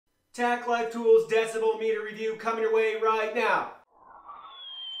TACKLIFE Tools Decibel meter review coming your way right now.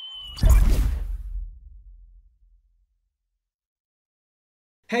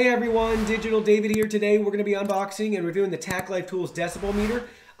 Hey everyone, Digital David here. Today we're going to be unboxing and reviewing the TACKLIFE Tools Decibel meter.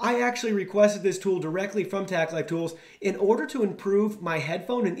 I actually requested this tool directly from TACKLIFE Tools in order to improve my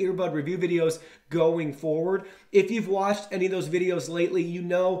headphone and earbud review videos going forward. If you've watched any of those videos lately, you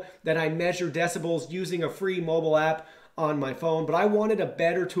know that I measure decibels using a free mobile app on my phone, but I wanted a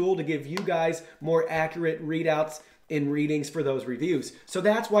better tool to give you guys more accurate readouts and readings for those reviews. So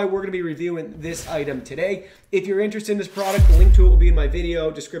that's why we're going to be reviewing this item today. If you're interested in this product, the link to it will be in my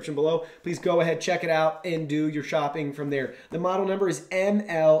video description below. Please go ahead, check it out, and do your shopping from there. The model number is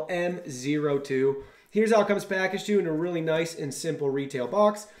MLM02. Here's how it comes packaged to you in a really nice and simple retail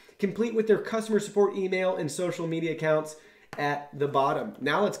box, complete with their customer support email and social media accounts at the bottom.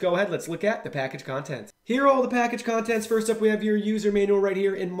 Now let's go ahead, let's look at the package contents. Here are all the package contents. First up, we have your user manual right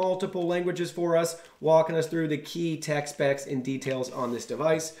here in multiple languages for us, walking us through the key tech specs and details on this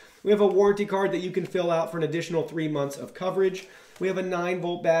device. We have a warranty card that you can fill out for an additional 3 months of coverage. We have a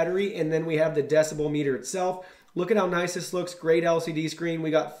 9-volt battery, and then we have the decibel meter itself. Look at how nice this looks. Great LCD screen.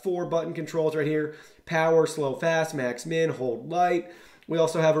 We got 4 button controls right here: power, slow, fast, max, min, hold, light. We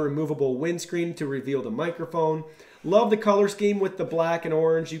also have a removable windscreen to reveal the microphone. Love the color scheme with the black and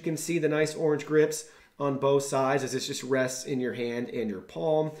orange. You can see the nice orange grips on both sides as this just rests in your hand and your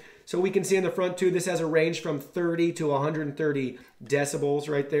palm. So we can see in the front too, this has a range from 30 to 130 decibels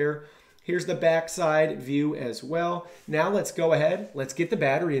right there. Here's the back side view as well. Now let's go ahead, let's get the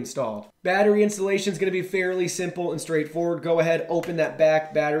battery installed. Battery installation is going to be fairly simple and straightforward. Go ahead, open that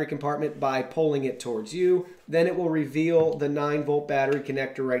back battery compartment by pulling it towards you. Then it will reveal the 9-volt battery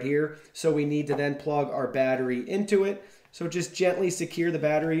connector right here. So we need to then plug our battery into it. So just gently secure the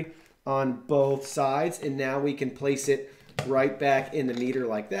battery on both sides, and now we can place it right back in the meter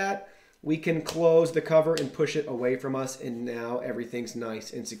like that. We can close the cover and push it away from us, and now everything's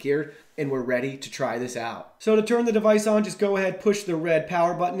nice and secured, and we're ready to try this out. So to turn the device on, just go ahead, push the red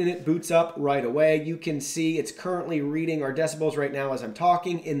power button, and it boots up right away. You can see it's currently reading our decibels right now as I'm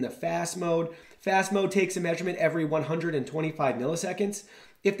talking in the fast mode. Fast mode takes a measurement every 125 milliseconds.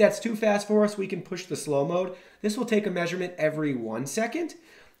 If that's too fast for us, we can push the slow mode. This will take a measurement every 1 second.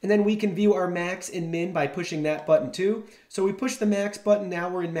 And then we can view our max and min by pushing that button too. So we push the max button, now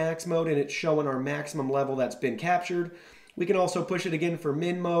we're in max mode and it's showing our maximum level that's been captured. We can also push it again for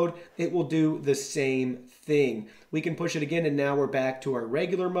min mode. It will do the same thing. We can push it again and now we're back to our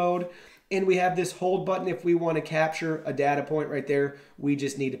regular mode. And we have this hold button if we want to capture a data point right there. We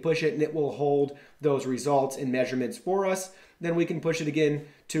just need to push it and it will hold those results and measurements for us. Then we can push it again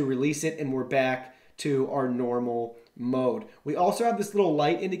to release it and we're back to our normal mode. We also have this little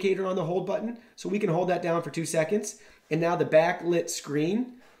light indicator on the hold button, so we can hold that down for 2 seconds. And now the backlit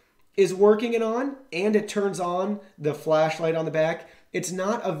screen is working and on, and it turns on the flashlight on the back. It's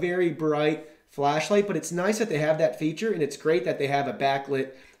not a very bright flashlight, but it's nice that they have that feature, and it's great that they have a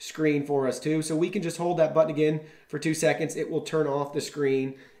backlit screen for us too. So we can just hold that button again for 2 seconds. It will turn off the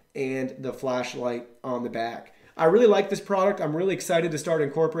screen and the flashlight on the back. I really like this product. I'm really excited to start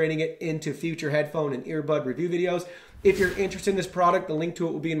incorporating it into future headphone and earbud review videos. If you're interested in this product, the link to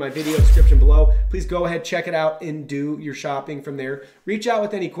it will be in my video description below. Please go ahead, check it out, and do your shopping from there. Reach out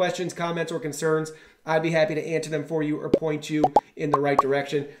with any questions, comments, or concerns. I'd be happy to answer them for you or point you in the right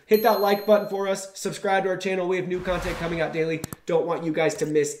direction. Hit that like button for us. Subscribe to our channel. We have new content coming out daily. Don't want you guys to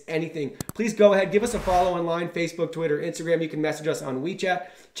miss anything. Please go ahead, give us a follow online, Facebook, Twitter, Instagram. You can message us on WeChat.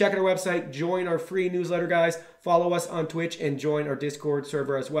 Check out our website. Join our free newsletter, guys. Follow us on Twitch and join our Discord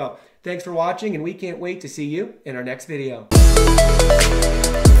server as well. Thanks for watching, and we can't wait to see you in our next video.